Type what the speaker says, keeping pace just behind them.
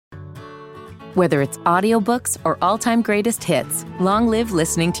Whether it's audiobooks or all-time greatest hits, long live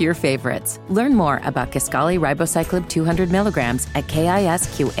listening to your favorites. Learn more about Kisqali Ribociclib 200 milligrams at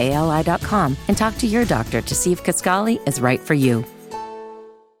KISQALI.com and talk to your doctor to see if Kisqali is right for you.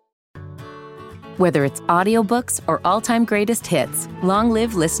 Whether it's audiobooks or all-time greatest hits, long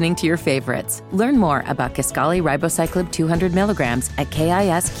live listening to your favorites. Learn more about Kisqali Ribociclib 200 milligrams at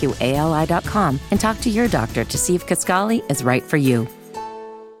KISQALI.com and talk to your doctor to see if Kisqali is right for you.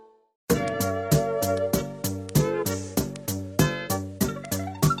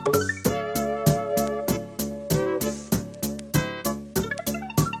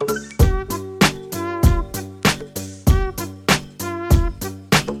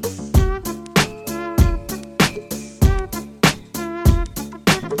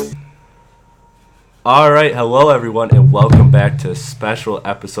 All right, hello everyone, and welcome back to a special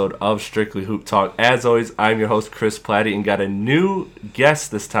episode of Strictly Hoop Talk. As always, I'm your host, Chris Platty, and got a new guest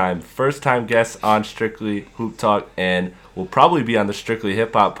this time. First-time guest on Strictly Hoop Talk, and will probably be on the Strictly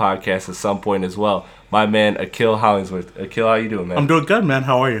Hip Hop podcast at some point as well. My man, Akhil Hollingsworth. Akhil, how you doing, man? I'm doing good, man.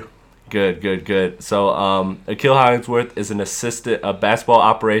 How are you? Good. So, Akhil Hollingsworth is a basketball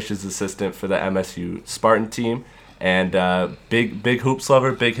operations assistant for the MSU Spartan team, and big hoops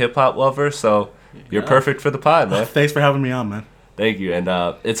lover, big hip hop lover. So. You're perfect for the pod, man. Thanks for having me on, man. Thank you. And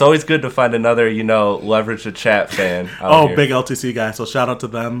it's always good to find another, Leverage the Chat fan. Here. Big LTC guy. So shout out to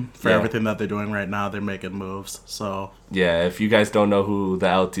them for everything that they're doing right now. They're making moves. So yeah, if you guys don't know who the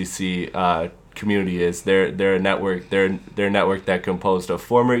LTC community is, they're a network. They're a network that composed of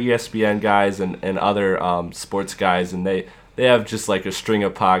former ESPN guys and other sports guys, and they have just like a string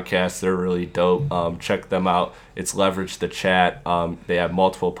of podcasts. They're really dope. Check them out. It's Leverage the Chat. They have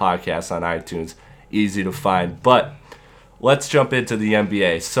multiple podcasts on iTunes. Easy to find. But let's jump into the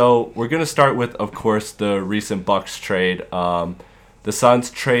NBA. So we're going to start with, of course, the recent Bucks trade. The Suns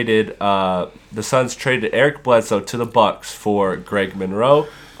traded Eric Bledsoe to the Bucks for Greg Monroe,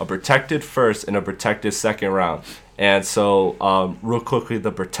 a protected first and a protected second round. And so real quickly,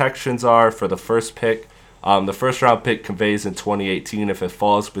 the protections are for the first pick. The first round pick conveys in 2018 if it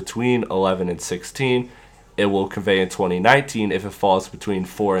falls between 11 and 16. It will convey in 2019 if it falls between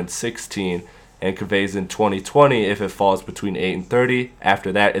 4 and 16, and conveys in 2020 if it falls between 8 and 30.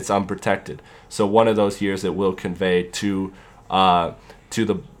 After that, it's unprotected. So one of those years it will convey to the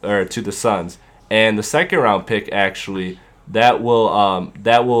Suns. And the second round pick actually that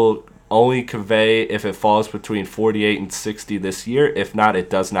will only convey if it falls between 48 and 60 this year. If not, it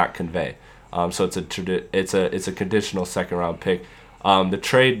does not convey. So it's a conditional second round pick. The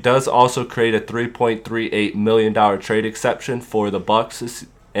trade does also create a $3.38 million trade exception for the Bucks,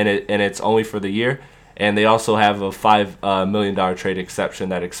 and it's only for the year. And they also have a $5 million trade exception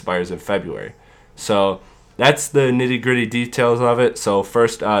that expires in February. So that's the nitty-gritty details of it. So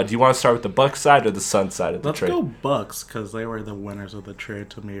first, do you want to start with the Bucks side or the Suns side of the trade? Let's go Bucks, because they were the winners of the trade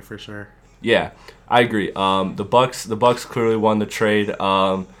to me for sure. Yeah, I agree. The Bucks clearly won the trade.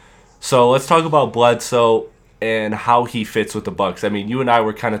 So let's talk about Bledsoe and how he fits with the Bucks. I mean, you and I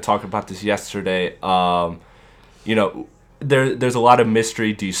were kind of talking about this yesterday. There's a lot of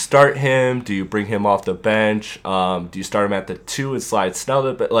mystery. Do you start him? Do you bring him off the bench? Do you start him at the 2 and slide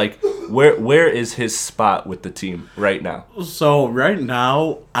Snell? But where is his spot with the team right now? So right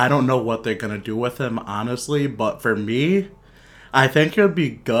now, I don't know what they're gonna do with him, honestly. But for me, I think it would be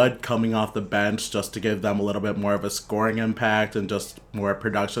good coming off the bench just to give them a little bit more of a scoring impact and just more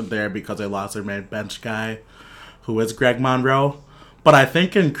production there because they lost their main bench guy, who is Greg Monroe. But I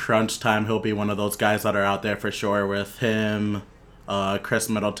think in crunch time, he'll be one of those guys that are out there for sure with him, Chris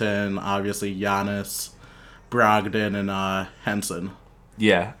Middleton, obviously Giannis, Brogdon, and Henson.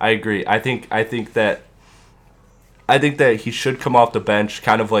 Yeah, I agree. I think that he should come off the bench,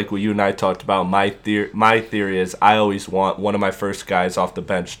 kind of like what you and I talked about. My theory is I always want one of my first guys off the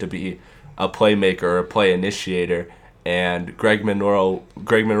bench to be a playmaker or a play initiator, and Greg Monroe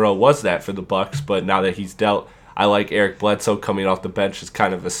was that for the Bucks. But now that he's dealt, I like Eric Bledsoe coming off the bench as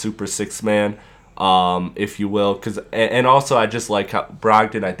kind of a super six man, if you will. And also I just like how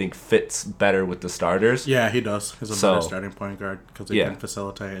Brogdon, I think, fits better with the starters. Yeah, he does. He's a better starting point guard because he can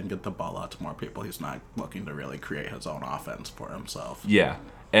facilitate and get the ball out to more people. He's not looking to really create his own offense for himself. Yeah,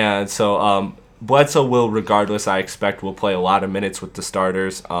 and so Bledsoe will play a lot of minutes with the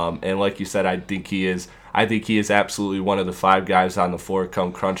starters. And like you said, I think he is absolutely one of the 5 guys on the floor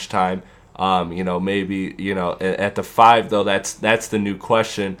come crunch time. Maybe at the 5 though, that's the new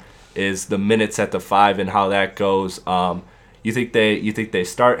question, is the minutes at the 5 and how that goes. You think they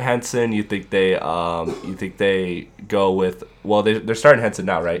start Henson? You think they go with, well, they're starting Henson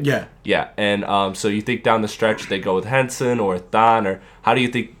now, right? Yeah. Yeah. And so you think down the stretch they go with Henson or Thon, or how do you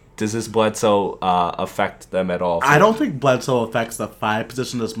think does this Bledsoe affect them at all? I don't think Bledsoe affects the 5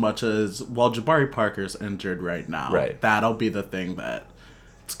 position as much as, well, Jabari Parker's injured right now. Right. That'll be the thing that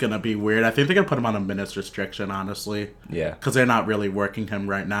it's going to be weird. I think they're going to put him on a minutes restriction, honestly. Yeah. Because they're not really working him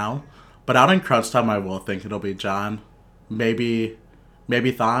right now. But out in crunch time, I will think it'll be John. Maybe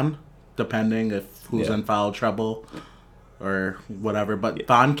Thon, depending if who's in foul trouble or whatever. But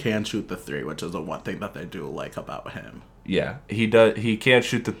Thon can shoot the 3, which is the one thing that they do like about him. Yeah, he does. He can't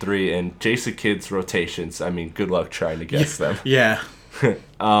shoot the 3, and Jason Kidd's rotations. I mean, good luck trying to guess them. Yeah.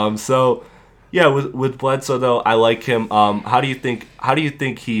 So, yeah, with Bledsoe though, I like him. How do you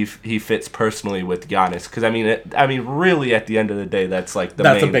think he fits personally with Giannis? Because I mean, really, at the end of the day, that's like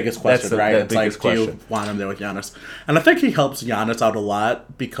the biggest question, right? It's like, do you want him there with Giannis? And I think he helps Giannis out a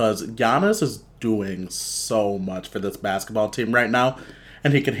lot because Giannis is doing so much for this basketball team right now,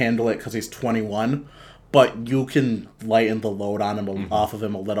 and he can handle it because he's 21. But you can lighten the load on him off of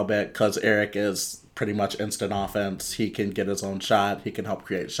him a little bit because Eric is pretty much instant offense. He can get his own shot. He can help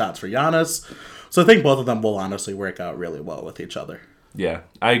create shots for Giannis. So I think both of them will honestly work out really well with each other. Yeah,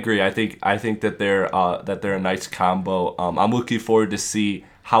 I agree. I think that they're a nice combo. I'm looking forward to see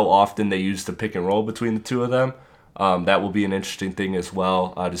how often they use the pick and roll between the two of them. That will be an interesting thing as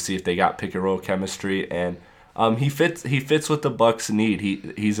well to see if they got pick and roll chemistry. And he fits what the Bucks need.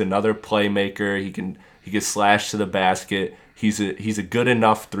 He's another playmaker. He can slash to the basket. He's a good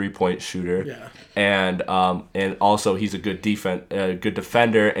enough 3-point shooter. Yeah. And also he's a good good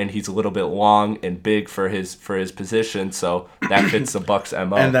defender, and he's a little bit long and big for his position, so that fits the Bucks'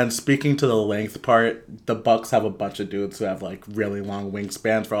 MO. And then speaking to the length part, the Bucks have a bunch of dudes who have like really long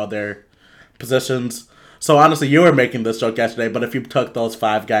wingspans for all their positions. So honestly, you were making this joke yesterday, but if you took those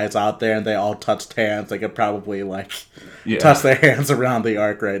 5 guys out there and they all touched hands, they could probably touch their hands around the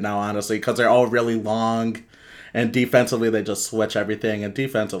arc right now, honestly, because they're all really long. And defensively, they just switch everything. And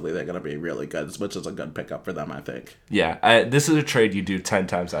defensively, they're going to be really good, which is a good pickup for them, I think. Yeah, this is a trade you do 10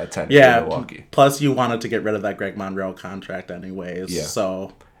 times out of 10 for Milwaukee. Plus, you wanted to get rid of that Greg Monroe contract anyways. Yeah.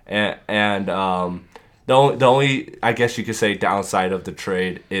 So. And the only, I guess you could say, downside of the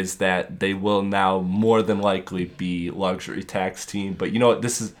trade is that they will now more than likely be luxury tax team. But you know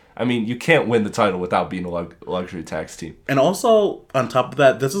what? You can't win the title without being a luxury tax team. And also, on top of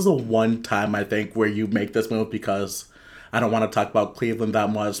that, this is a one time, I think, where you make this move because I don't want to talk about Cleveland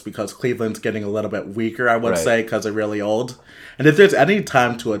that much because Cleveland's getting a little bit weaker, I would say, because they're really old. And if there's any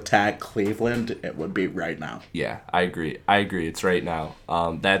time to attack Cleveland, it would be right now. Yeah, I agree. It's right now.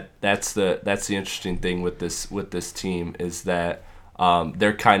 That's the interesting thing with this team is that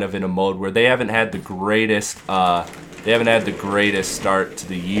they're kind of in a mode where they haven't had the greatest start to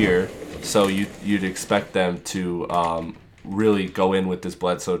the year, so you'd expect them to really go in with this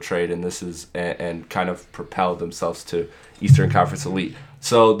Bledsoe trade and kind of propel themselves to Eastern Conference elite.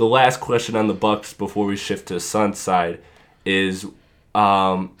 So the last question on the Bucks before we shift to the Suns side is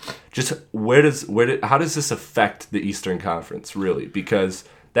just how does this affect the Eastern Conference really? Because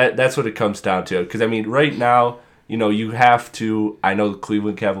that's what it comes down to. Because right now, you have to. I know the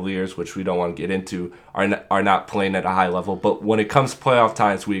Cleveland Cavaliers, which we don't want to get into, are not playing at a high level. But when it comes to playoff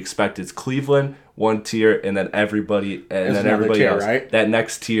times, we expect it's Cleveland one tier, and then everybody else. Right? That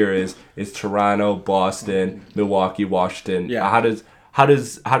next tier is Toronto, Boston, Milwaukee, Washington. Yeah. How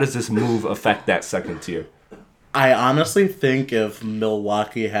does this move affect that second tier? I honestly think if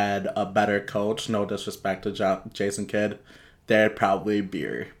Milwaukee had a better coach, no disrespect to Jason Kidd, they'd probably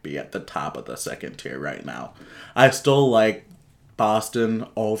be at the top of the second tier right now. I still like Boston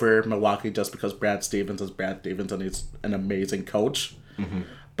over Milwaukee just because Brad Stevens is Brad Stevens and he's an amazing coach. Mm-hmm.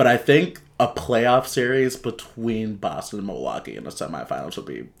 But I think a playoff series between Boston and Milwaukee in the semifinals would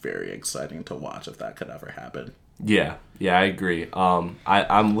be very exciting to watch if that could ever happen. Yeah, I agree.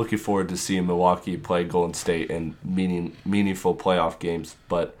 I'm looking forward to seeing Milwaukee play Golden State in meaningful playoff games.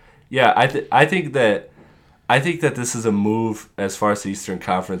 But yeah, I think that this is a move as far as the Eastern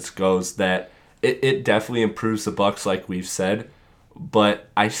Conference goes that it definitely improves the Bucks, like we've said. But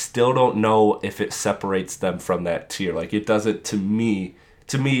I still don't know if it separates them from that tier. Like it doesn't to me.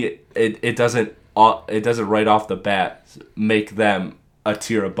 It doesn't right off the bat make them a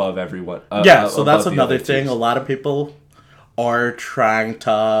tier above everyone. So that's another thing. A lot of people are trying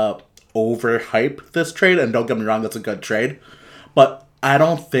to overhype this trade, and don't get me wrong, that's a good trade. But I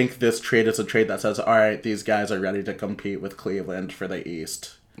don't think this trade is a trade that says, all right, these guys are ready to compete with Cleveland for the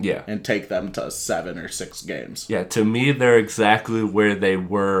East. Yeah. And take them to 7 or 6 games. Yeah, to me, they're exactly where they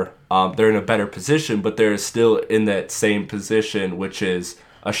were. They're in a better position, but they're still in that same position, which is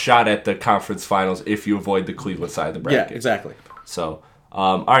a shot at the conference finals if you avoid the Cleveland side of the bracket. Yeah, exactly. So,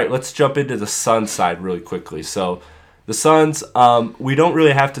 all right, let's jump into the Suns side really quickly. So, The Suns, we don't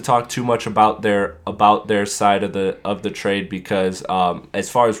really have to talk too much about their side of the trade because as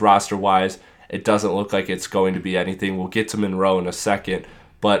far as roster wise, it doesn't look like it's going to be anything. We'll get to Monroe in a second,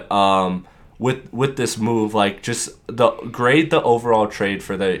 but with this move, like just grade the overall trade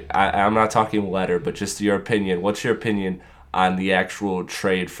for I'm not talking letter, but just your opinion. What's your opinion on the actual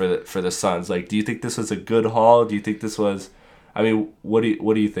trade for the Suns? Like, do you think this was a good haul? Do you think this was? I mean, what do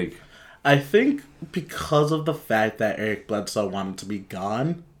you think? I think because of the fact that Eric Bledsoe wanted to be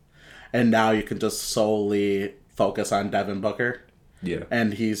gone, and now you can just solely focus on Devin Booker. Yeah.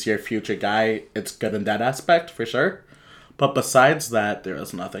 And he's your future guy, it's good in that aspect, for sure. But besides that, there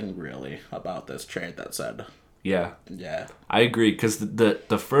was nothing really about this trade that said. Yeah. Yeah. I agree, because the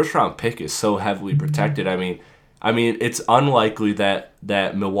first round pick is so heavily protected. I mean, it's unlikely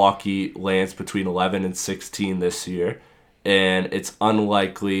that Milwaukee lands between 11 and 16 this year. And it's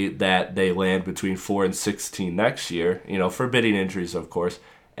unlikely that they land between 4 and 16 next year, forbidding injuries, of course.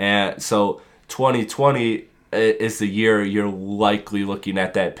 And so 2020 is the year you're likely looking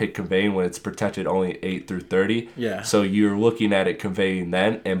at that pick conveying when it's protected only 8 through 30. Yeah. So you're looking at it conveying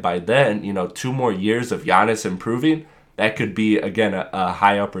then. And by then, 2 more years of Giannis improving, that could be, again, a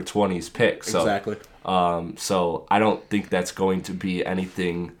high upper 20s pick. So, exactly. So I don't think that's going to be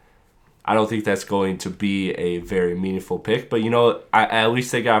anything... I don't think that's going to be a very meaningful pick, but at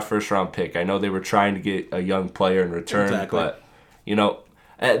least they got a first-round pick. I know they were trying to get a young player in return, exactly.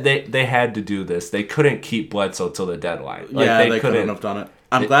 But they had to do this. They couldn't keep Bledsoe till the deadline. They couldn't have done it.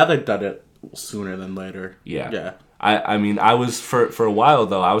 I'm glad they did it sooner than later. Yeah. Yeah. I mean, I was for a while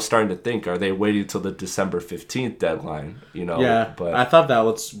though. I was starting to think, are they waiting till the December 15th deadline? Yeah, but I thought that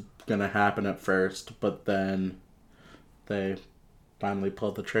was gonna happen at first, but then they finally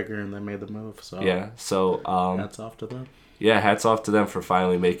pulled the trigger and they made the move. So yeah, so hats off to them. Yeah, hats off to them for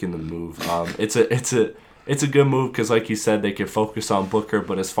finally making the move. It's a good move because, like you said, they can focus on Booker,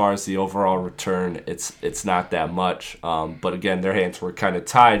 but as far as the overall return, it's not that much. But again, their hands were kind of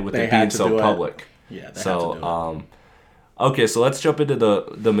tied with it being so public. Yeah, they so had to do it. Okay, so let's jump into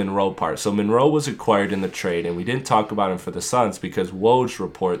the Monroe part. So Monroe was acquired in the trade, and we didn't talk about him for the Suns because Woj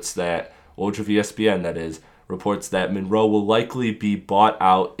of ESPN, that is, reports that Monroe will likely be bought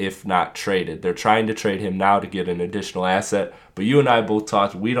out if not traded. They're trying to trade him now to get an additional asset, but you and I both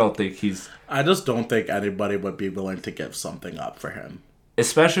talked, we don't think he's... I just don't think anybody would be willing to give something up for him.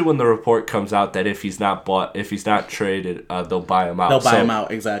 Especially when the report comes out that if he's not traded, they'll buy him out. They'll buy him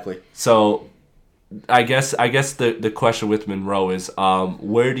out, exactly. So I guess the question with Monroe is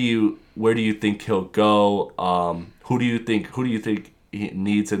where do you think he'll go? Who do you think he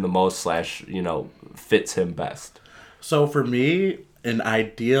needs him the most / fits him best? So for me, an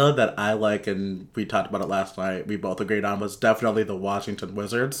idea that I like, and we talked about it last night, we both agreed on, was definitely the Washington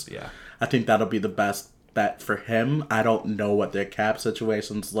Wizards. Yeah. I think that'll be the best bet for him. I don't know what their cap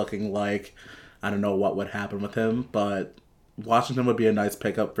situation's looking like. I don't know what would happen with him, but Washington would be a nice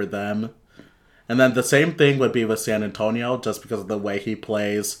pickup for them. And then the same thing would be with San Antonio, just because of the way he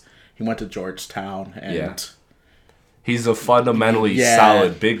plays. He went to Georgetown, and... Yeah. He's a fundamentally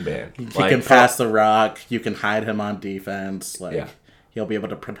solid big man. He can pass the rock. You can hide him on defense. He'll be able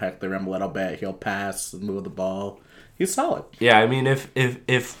to protect the rim a little bit. He'll pass and move the ball. He's solid. Yeah, I mean,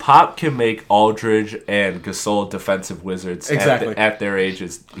 if Pop can make Aldridge and Gasol defensive wizards at their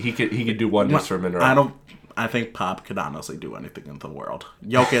ages, he could do wonders for Monroe. I think Pop could honestly do anything in the world.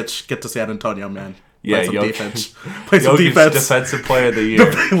 Jokic, get to San Antonio, man. Yeah, Play some defense. Play some defense. Defensive player of the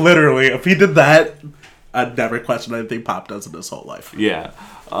year. Literally, if he did that, I'd never question anything Pop does in his whole life. Yeah.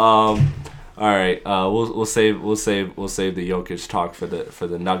 All right. We'll save the Jokic talk for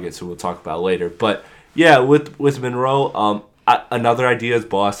the Nuggets, who we'll talk about later. But yeah, with Monroe, another idea is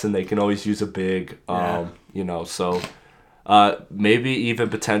Boston. They can always use a big. So maybe even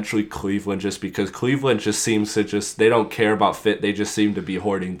potentially Cleveland, just because Cleveland just seems to they don't care about fit. They just seem to be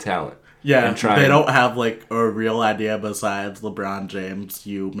hoarding talent. Yeah, they don't have a real idea besides LeBron James.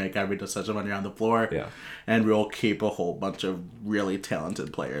 You make every decision when you're on the floor. Yeah. And we'll keep a whole bunch of really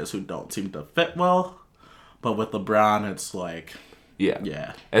talented players who don't seem to fit well. But with LeBron, it's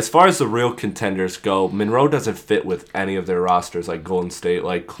Yeah. As far as the real contenders go, Monroe doesn't fit with any of their rosters, like Golden State,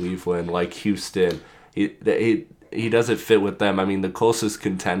 like Cleveland, like Houston. He doesn't fit with them. I mean, the closest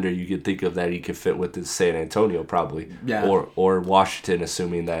contender you could think of that he could fit with is San Antonio, probably, or Washington,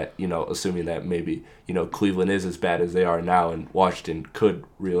 assuming that maybe Cleveland is as bad as they are now, and Washington could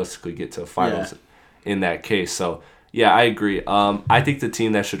realistically get to the finals in that case. So yeah, I agree. I think the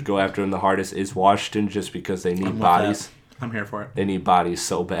team that should go after him the hardest is Washington, just because they need bodies. I'm here for it. They need bodies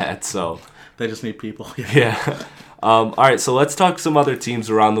so bad. So they just need people. Yeah. All right, so let's talk some other teams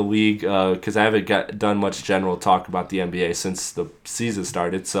around the league because I haven't done much general talk about the NBA since the season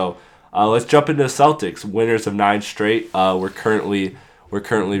started. So let's jump into the Celtics, winners of 9 straight. We're currently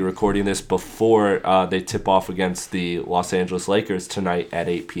recording this before they tip off against the Los Angeles Lakers tonight at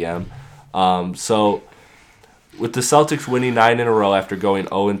 8 p.m. So with the Celtics winning 9 in a row after going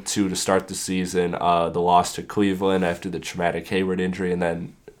 0-2 to start the season, the loss to Cleveland after the traumatic Hayward injury, and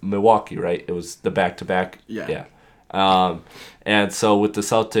then Milwaukee, right? It was the back-to-back? Yeah. And so with the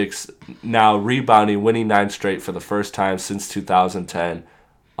Celtics now rebounding, winning 9 straight for the first time since 2010,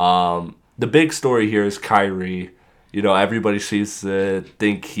 the big story here is Kyrie. You know, everybody seems to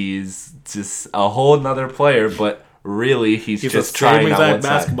think he's just a whole nother player, but really he's just trying on one side.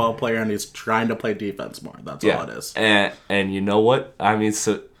 Basketball player, and he's trying to play defense more. That's all it is. And you know what? I mean,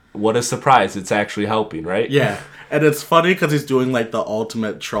 so what a surprise. It's actually helping, right? Yeah. And it's funny because he's doing, like, the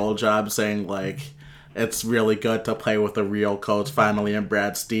ultimate troll job, saying, like, it's really good to play with a real coach finally in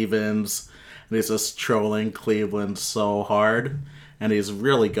Brad Stevens. And he's just trolling Cleveland so hard. And he's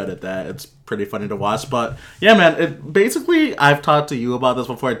really good at that. It's pretty funny to watch. But, yeah, man, basically, I've talked to you about this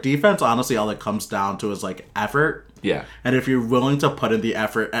before. Defense, honestly, all it comes down to is, like, effort. Yeah. And if you're willing to put in the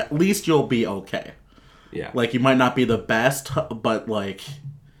effort, at least you'll be okay. Yeah. Like, you might not be the best, but, like,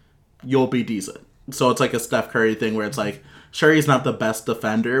 you'll be decent. So it's like a Steph Curry thing where it's like, sure, he's not the best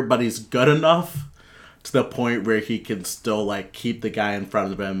defender, but he's good enough to the point where he can still, like, keep the guy in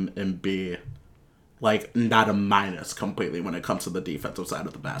front of him and be, like, not a minus completely when it comes to the defensive side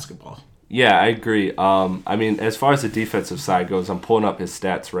of the basketball. Yeah, I agree. I mean, as far as the defensive side goes, I'm pulling up his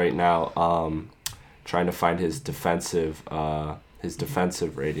stats right now, trying to find his defensive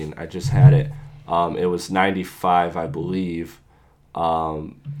rating. I just had it. It was 95, I believe.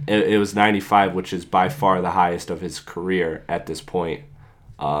 It was 95, which is by far the highest of his career at this point.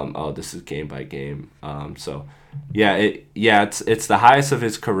 This is game by game. It's the highest of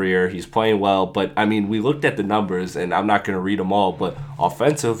his career. He's playing well, but I mean, we looked at the numbers, and I'm not going to read them all, but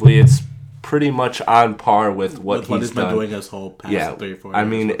offensively, it's pretty much on par with what he's been doing his whole past 3-4 years. I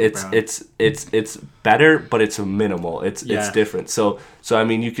mean, it's better, but it's minimal. It's different. So I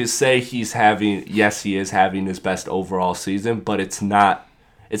mean, you could say he is having his best overall season, but it's not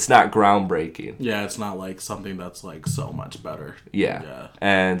groundbreaking. Yeah, it's not like something that's like so much better. Yeah.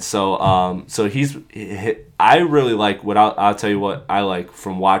 And so I really like what I'll tell you what I like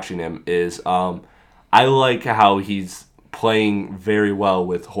from watching him is I like how he's playing very well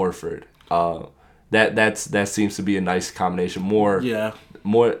with Horford. That seems to be a nice combination. More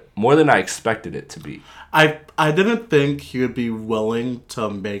than I expected it to be. I didn't think he would be willing to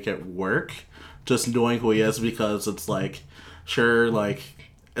make it work, just knowing who he is, because it's like, sure, like,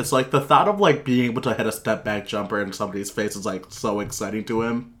 it's like the thought of like being able to hit a step back jumper in somebody's face is like so exciting to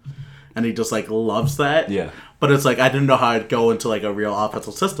him, and he just like loves that. Yeah. But it's like I didn't know how I'd go into like a real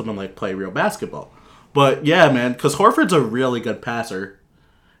offensive system and like play real basketball. But yeah, man, because Horford's a really good passer.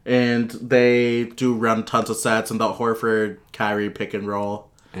 And they do run tons of sets in the Horford-Kyrie pick and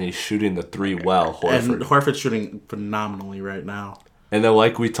roll. And he's shooting the 3 well, Horford. And Horford's shooting phenomenally right now. And then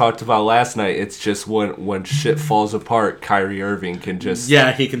like we talked about last night, it's just when shit falls apart, Kyrie Irving can just...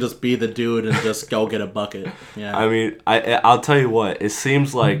 Yeah, he can just be the dude and just go get a bucket. Yeah. I mean, I'll tell you what, it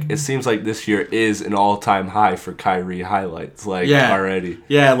seems like this year is an all-time high for Kyrie highlights, already.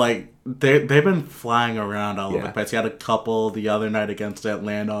 Yeah, like... They've been flying around all over the place. He had a couple the other night against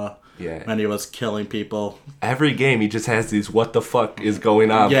Atlanta. Yeah. And he was killing people. Every game he just has these what the fuck is going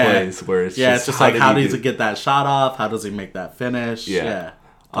on plays where it's just like how does he get that shot off? How does he make that finish? Yeah.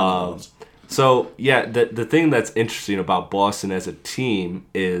 The thing that's interesting about Boston as a team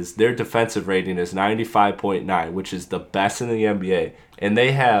is their defensive rating is 95.9, which is the best in the NBA. And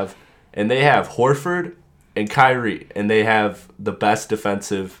they have Horford and Kyrie, and they have the best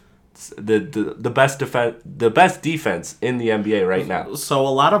defensive the best defense in the NBA right now. So a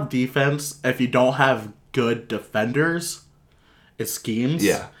lot of defense, if you don't have good defenders, is schemes.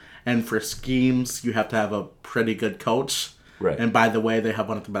 Yeah. And for schemes, you have to have a pretty good coach. Right. And by the way, they have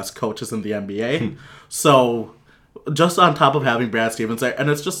one of the best coaches in the NBA. So just on top of having Brad Stevens there, and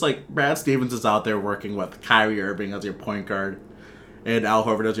it's just like Brad Stevens is out there working with Kyrie Irving as your point guard and Al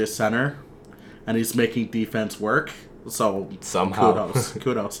Horford as your center, and he's making defense work. So somehow,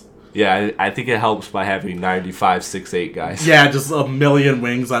 kudos. Yeah, I think it helps by having 95, 6'8" guys. Yeah, just a million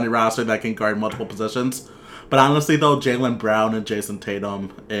wings on your roster that can guard multiple positions. But honestly, though, Jaylen Brown and Jason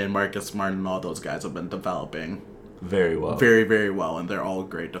Tatum and Marcus Smart and all those guys have been developing very well. Very, very well, and they're all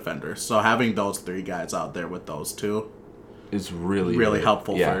great defenders. So having those 3 guys out there with those 2 is really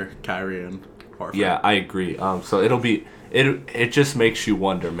helpful for Kyrie and Horford. Yeah, I agree. So it just makes you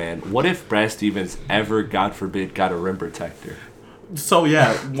wonder, man. What if Brad Stevens ever, God forbid, got a rim protector? So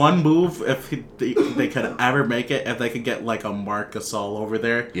yeah, one move if they could ever make it, if they could get like a Marc Gasol over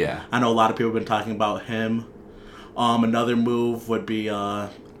there. Yeah. I know a lot of people have been talking about him. Another move would be AD,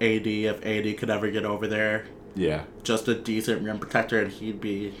 if AD could ever get over there. Yeah. Just a decent rim protector, and he'd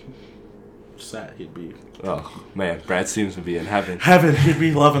be set. He'd be... Oh, man. Brad Stevens would be in heaven. Heaven. He'd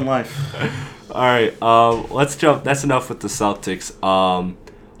be loving life. All right. Let's jump. That's enough with the Celtics.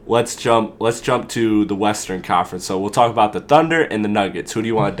 Let's jump to the Western Conference. So we'll talk about the Thunder and the Nuggets. Who do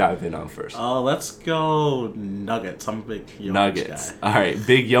you want to dive in on first? Let's go Nuggets. I'm a big Jokic Nuggets. guy. All right,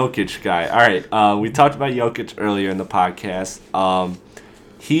 big Jokic guy. All right, we talked about Jokic earlier in the podcast.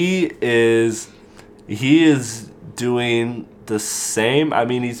 He is doing the same. I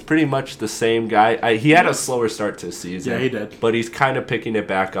mean, he's pretty much the same guy. He had a slower start to the season. Yeah, he did. But he's kind of picking it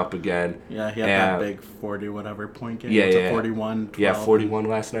back up again. Yeah, he had that big 40-whatever point game. Yeah, yeah. 41, 12. Yeah, 41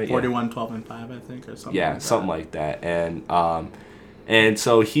 last night. 41, 12, and 5, I think, or something. Yeah, like something like that. And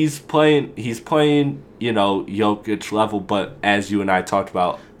so he's playing, Jokic level, but as you and I talked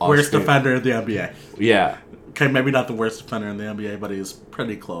about, worst defender in the NBA. Yeah. Okay, maybe not the worst defender in the NBA, but he's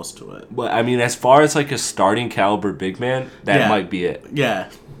pretty close to it. But I mean, as far as like a starting caliber big man, that might be it. Yeah.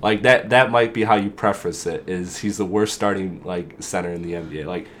 Like that might be how you preface it. Is he's the worst starting like center in the NBA?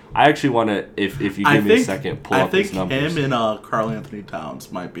 Like I actually want to, if you give me a second, pull up his numbers. I think him and Karl Anthony Towns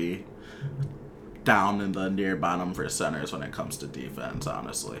might be down in the near bottom for centers when it comes to defense.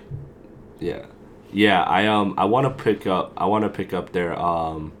 Honestly. Yeah. I want to pick up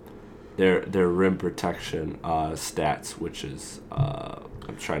their rim protection stats, which is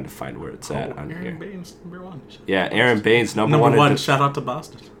I'm trying to find where it's at on Aaron here. Baines, number one. Yeah, Aaron Baines, number one. one. Shout out to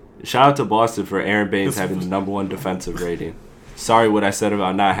Boston. Shout out to Boston for Aaron Baines having the number one defensive rating. Sorry what I said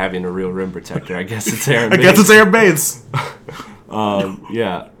about not having a real rim protector. I guess it's Aaron Baines. I guess it's Aaron Baines.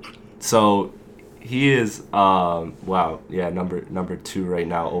 Yeah. So he is number 2 right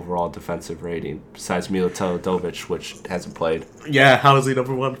now overall defensive rating, besides Milo Teodorovic, which hasn't played. Yeah, how is he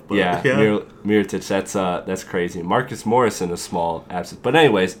number 1? But, Mirotic, that's crazy. Marcus Morris in a small absence. But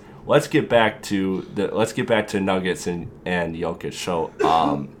anyways, let's get back to Nuggets and Jokic. So,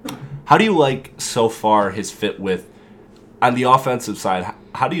 how do you like so far his fit with on the offensive side?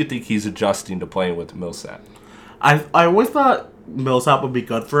 How do you think he's adjusting to playing with Millsap? I always thought Millsap would be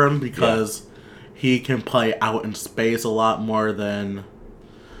good for him because he can play out in space a lot more than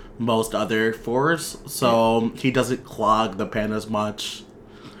most other forwards, so he doesn't clog the paint as much.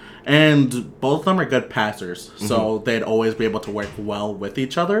 And both of them are good passers, so they'd always be able to work well with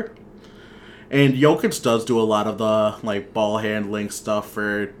each other. And Jokic does do a lot of the ball handling stuff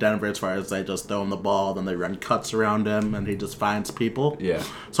for Denver, as far as they just throw him the ball, then they run cuts around him, and he just finds people. Yeah.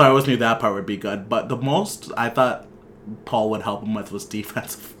 So I always knew that part would be good. But the most I thought Paul would help him with was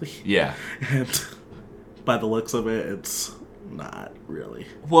defensively. Yeah. And by the looks of it, it's not really.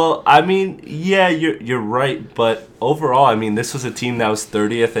 Well, I mean, yeah, you're right, but overall, I mean, this was a team that was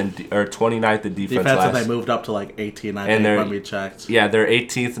 30th or 29th in defense last. They moved up to 18, I think, when we checked. Yeah, they're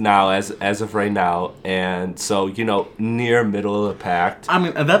 18th now as of right now, and so, near middle of the pack. I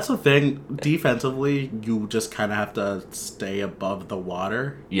mean, and that's the thing, defensively, you just kind of have to stay above the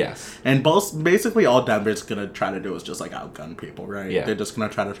water. Yes. And basically all Denver's going to try to do is just outgun people, right? Yeah. They're just going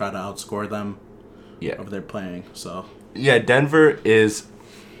to try to outscore them. Yeah. Over there playing, so. Yeah, Denver is,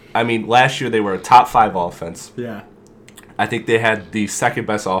 I mean, last year they were a top 5 offense. Yeah. I think they had the second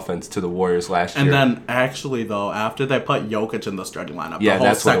best offense to the Warriors last year. And then, actually, though, after they put Jokic in the starting lineup, the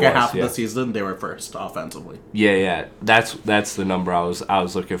whole second half of the season, they were first offensively. Yeah. That's the number I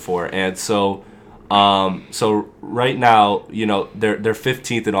was looking for. And so right now, they're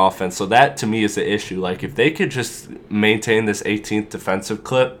 15th in offense. So that, to me, is the issue. If they could just maintain this 18th defensive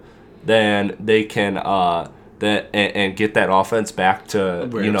clip, then they can and get that offense back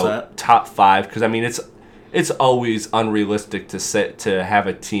to top 5, because I mean it's always unrealistic to have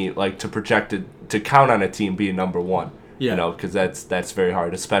a team to project it, to count on a team being number 1. Yeah. Because that's very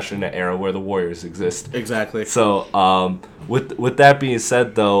hard, especially in an era where the Warriors exist. Exactly. So with that being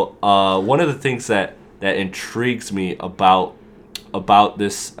said, though, one of the things that intrigues me about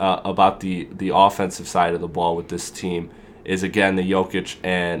this about the offensive side of the ball with this team is, again, the Jokic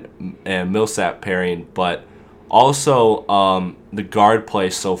and Millsap pairing, but also the guard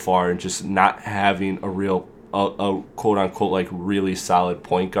play so far, and just not having a real a quote unquote really solid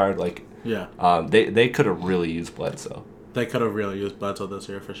point guard. They could have really used Bledsoe. They could have really used Bledsoe this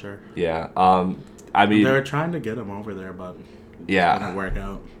year for sure. Yeah. I mean, they were trying to get him over there, but it didn't work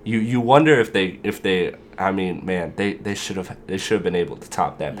out. You wonder if they I mean, man, they should have been able to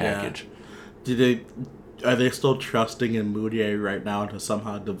top that package. Are they still trusting in Moutier right now to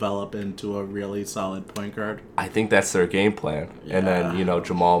somehow develop into a really solid point guard? I think that's their game plan. Yeah. And then,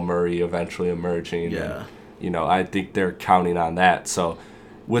 Jamal Murray eventually emerging. Yeah. And, I think they're counting on that. So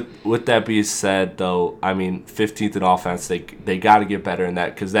with that being said, though, 15th in offense, they got to get better in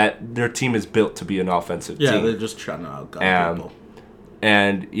that because their team is built to be an offensive team. Yeah, they're just trying to outguard people.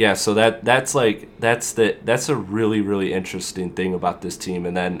 And yeah, so that's a really, really interesting thing about this team.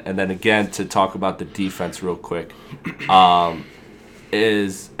 And then again, to talk about the defense real quick,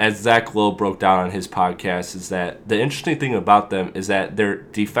 is as Zach Lowe broke down on his podcast, is that the interesting thing about them is that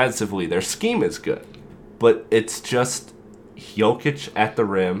defensively their scheme is good, but it's just Jokic at the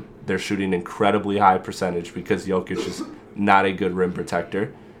rim. They're shooting incredibly high percentage because Jokic is not a good rim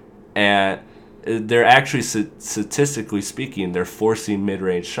protector, and they're actually, statistically speaking, they're forcing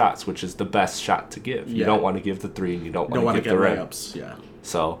mid-range shots, which is the best shot to give. Yeah. You don't want to give the three, and you don't want to give the rim. Layups. Yeah.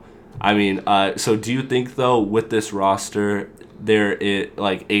 So, so do you think, though, with this roster, they're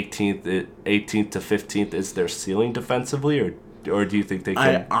 18th to 15th is their ceiling defensively, or do you think they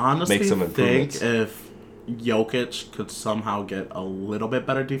can make some improvements? I honestly think if Jokic could somehow get a little bit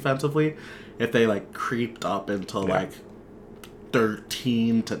better defensively, if they creeped up into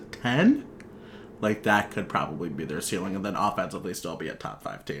 13 to 10. That could probably be their ceiling, and then offensively still be a top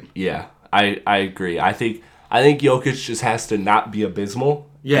 5 team. Yeah, I agree. I think Jokic just has to not be abysmal.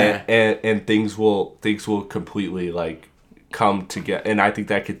 Yeah, and things will completely come together, and I think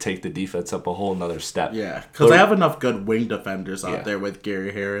that could take the defense up a whole nother step. Yeah, because they have enough good wing defenders out there with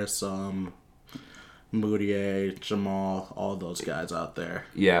Gary Harris, Moutier, Jamal, all those guys out there.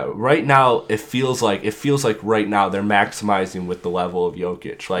 Yeah, right now it feels like right now they're maximizing with the level of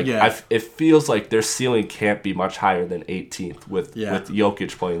Jokic. It feels like their ceiling can't be much higher than 18th with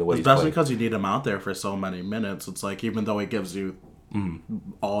Jokic playing the way he's playing. Especially because you need him out there for so many minutes. It's even though he gives you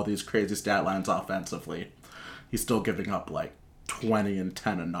all these crazy stat lines offensively, he's still giving up 20 and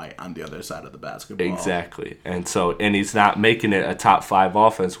 10 a night on the other side of the basketball. Exactly. And he's not making it a top 5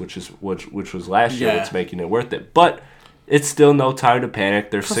 offense, which was last year. It's making it worth it. But it's still no time to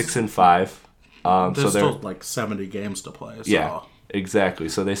panic. They're 6-5. There's still 70 games to play. So. Yeah, exactly.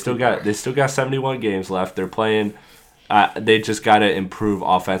 So they still got 71 games left. They're playing. They just got to improve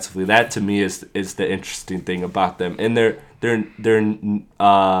offensively. That to me is the interesting thing about them. And their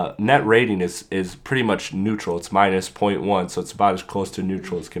net rating is pretty much neutral. It's -0.1, so it's about as close to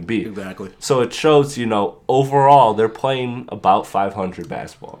neutral as can be. Exactly. So it shows, overall they're playing about 500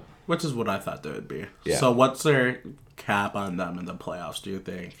 basketball, which is what I thought they would be. Yeah. So what's their cap on them in the playoffs? Do you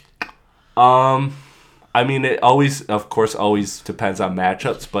think? It always depends on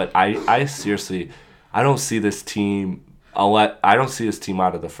matchups, but I seriously. I don't see this team. I don't see this team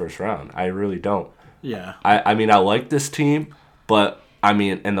out of the first round. I really don't. Yeah. I like this team, but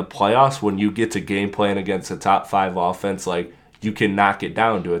in the playoffs, when you get to game plan against a top 5 offense, you can knock it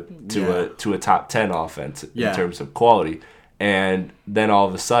down to a top 10 offense in terms of quality, and then all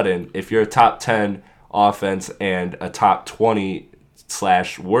of a sudden, if you're a top 10 offense and a top 20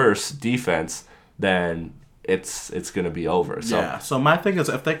 / worse defense, then it's going to be over. So my thing is,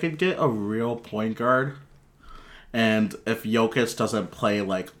 if they could get a real point guard, and if Jokic doesn't play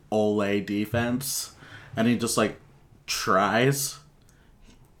Ole defense, and he just tries,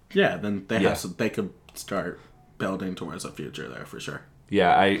 then they could start building towards a future there for sure.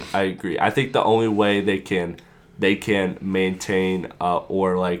 Yeah, I agree. I think the only way they can maintain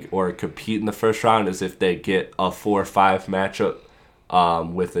or compete in the first round is if they get a 4-5 matchup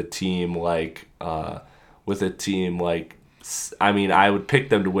with a team I would pick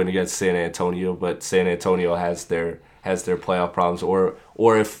them to win against San Antonio, but San Antonio has their playoff problems, or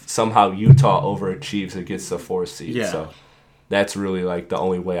if somehow Utah overachieves and gets the 4th seed. Yeah. So that's really the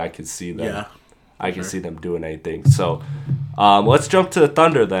only way I could see them. Yeah, I can see them doing anything. So let's jump to the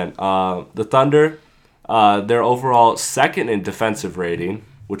Thunder then. The Thunder, they're overall 2nd in defensive rating,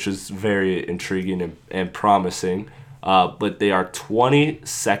 which is very intriguing and promising. But they are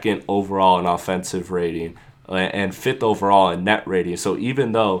 22nd overall in offensive rating and 5th overall in net rating. So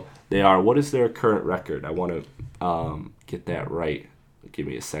even though they are, what is their current record? I want to get that right. Give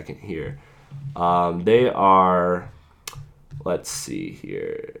me a second here. They are, let's see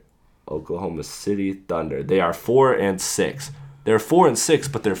here, Oklahoma City Thunder. They are 4-6. They're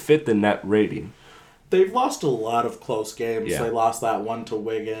 4-6, but they're 5th in net rating. They've lost a lot of close games. Yeah. They lost that one to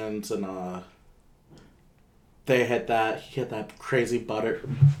Wiggins, and he hit that crazy butter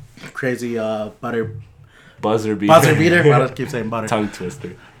buzzer beater. Buzzer beater. Why do I keep saying butter? Tongue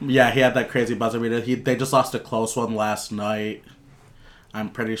twister. Yeah, he had that crazy buzzer beater. They just lost a close one last night. I'm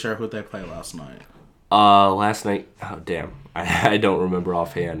pretty sure who they played last night. Last night, oh damn, I don't remember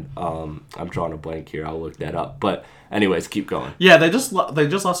offhand. I'm drawing a blank here. I'll look that up. But anyways, keep going. Yeah, they just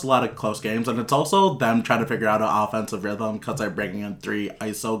lost a lot of close games, and it's also them trying to figure out an offensive rhythm because they're bringing in 3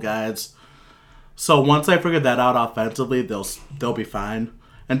 ISO guys. So once they figure that out offensively, they'll be fine.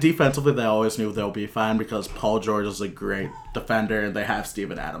 And defensively, they always knew they'll be fine because Paul George is a great defender, and they have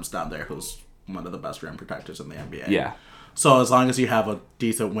Steven Adams down there, who's one of the best rim protectors in the NBA. Yeah. So as long as you have a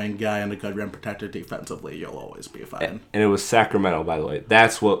decent wing guy and a good rim protector defensively, you'll always be fine. And it was Sacramento, by the way.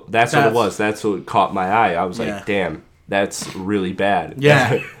 That's what it was. That's what caught my eye. I was like, damn, that's really bad.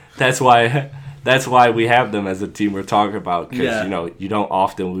 Yeah. That's why we have them as a team we're talking about, because you don't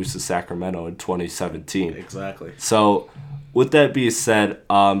often lose to Sacramento in 2017. Exactly. So with that being said,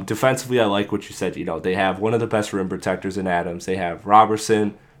 defensively, I like what you said. They have one of the best rim protectors in Adams. They have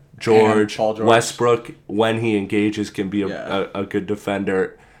Robertson, George. Westbrook, when he engages, can be a good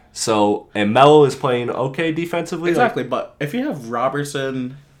defender. So, and Melo is playing okay defensively. Exactly, but if you have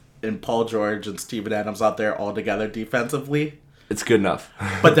Robertson and Paul George and Steven Adams out there all together defensively, it's good enough.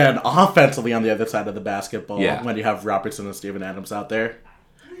 But then offensively on the other side of the basketball, when you have Robertson and Steven Adams out there,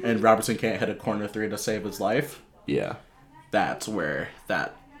 and Robertson can't hit a corner 3 to save his life, that's where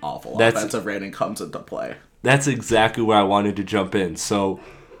that awful offensive rating comes into play. That's exactly where I wanted to jump in. So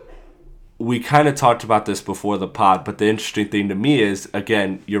we kind of talked about this before the pod, but the interesting thing to me is,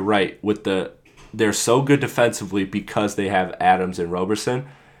 again, you're right, they're so good defensively because they have Adams and Roberson,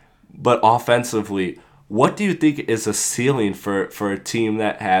 but offensively, what do you think is a ceiling for a team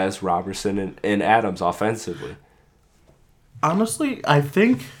that has Roberson and Adams offensively? Honestly, I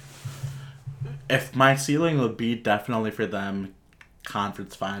think if my ceiling would be definitely for them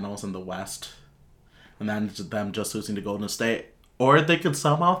conference finals in the West, and then them just losing to Golden State. Or they could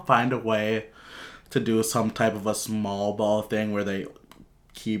somehow find a way to do some type of a small ball thing where they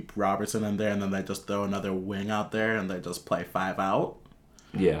keep Robertson in there and then they just throw another wing out there and they just play 5 out.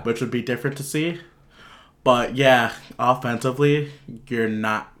 Yeah. Which would be different to see. But yeah, offensively, you're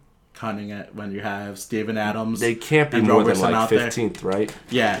not cutting it when you have Steven Adams. They can't be more than like 15th, right?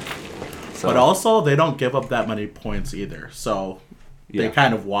 Yeah. So. But also, they don't give up that many points either. So they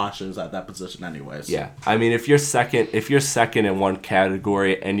kind of washes at that position anyways. Yeah. I mean, if you're second in one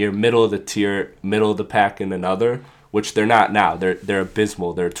category and you're middle of the tier, middle of the pack in another, which they're not now. They're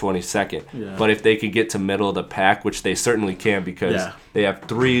abysmal. They're 22nd. Yeah. But if they could get to middle of the pack, which they certainly can because they have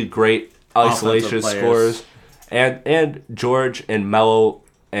 3 great isolation scorers, and George and Melo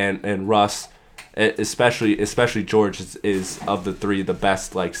and Russ, especially George is of the 3 the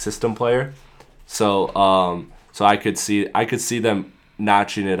best like system player. So I could see them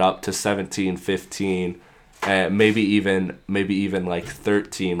notching it up to 17, 15, and maybe even like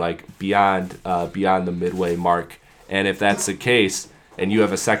 13, like beyond the midway mark. And if that's the case, and you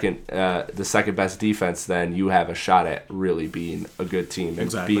have the second best defense, then you have a shot at really being a good team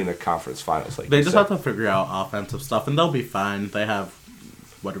and being a conference finals. Like they just have to figure out offensive stuff, and they'll be fine. They have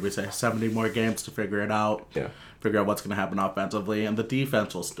 70 more games to figure it out. Yeah. Figure out what's going to happen offensively, and the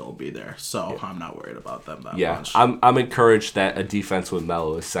defense will still be there. So I'm not worried about them that much. I'm encouraged that a defense with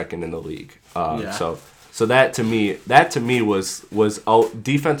Melo is second in the league. So that to me was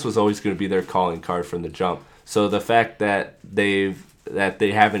defense was always going to be their calling card from the jump. So the fact that they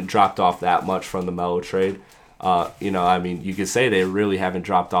haven't dropped off that much from the Melo trade, I mean, you could say they really haven't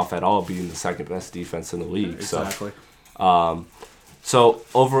dropped off at all, being the second best defense in the league. Exactly. So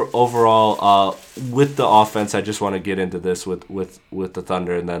overall, with the offense, I just want to get into this with the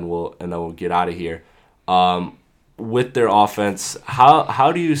Thunder, and then we'll get out of here. With their offense,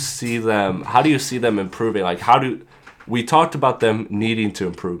 how do you see them? How do you see them improving? Like we talked about them needing to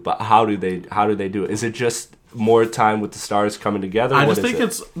improve, but how do they do it? Is it just more time with the stars coming together? I just think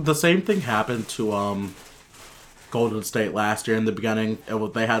it's the same thing happened to Golden State last year in the beginning.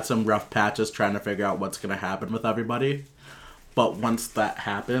 They had some rough patches trying to figure out what's going to happen with everybody. But once that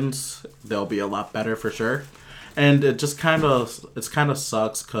happens, they'll be a lot better for sure. And it just kind of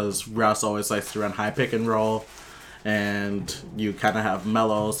sucks because Russ always likes to run high pick and roll. And you kind of have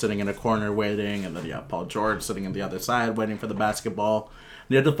Melo sitting in a corner waiting. And then you have Paul George sitting on the other side waiting for the basketball. And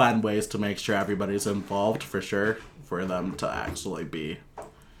you have to find ways to make sure everybody's involved for sure for them to actually be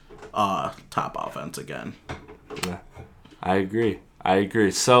top offense again. Yeah, I agree.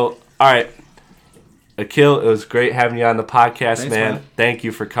 So, all right. Akhil, it was great having you on the podcast. Thanks, man. Thank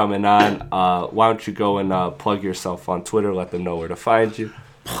you for coming on. Why don't you go and plug yourself on Twitter? Let them know where to find you.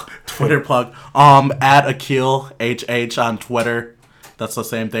 Twitter plug. At Akhil HH on Twitter. That's the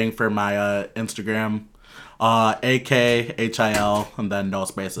same thing for my Instagram. AKHIL and then no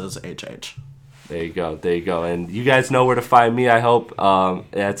spaces HH. There you go. There you go. And you guys know where to find me, I hope.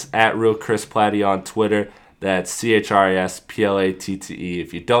 That's at Real Chris Platte on Twitter. That's ChrisPlatte.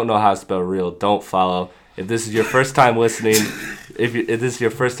 If you don't know how to spell real, don't follow. If this is your first time listening,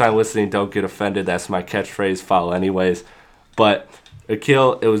 don't get offended. That's my catchphrase. Follow anyways. But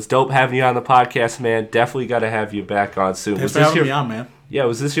Akhil, it was dope having you on the podcast, man. Definitely got to have you back on soon. Thanks for having me on, man. Yeah,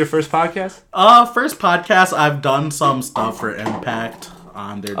 was this your first podcast? First podcast. I've done some stuff for Impact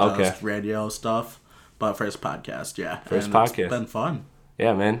on their just radio stuff, but first podcast, yeah. First and podcast. It's been fun.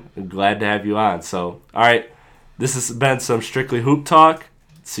 Yeah, man. I'm glad to have you on. So, all right, this has been some Strictly Hoop Talk.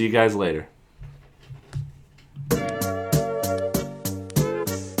 See you guys later.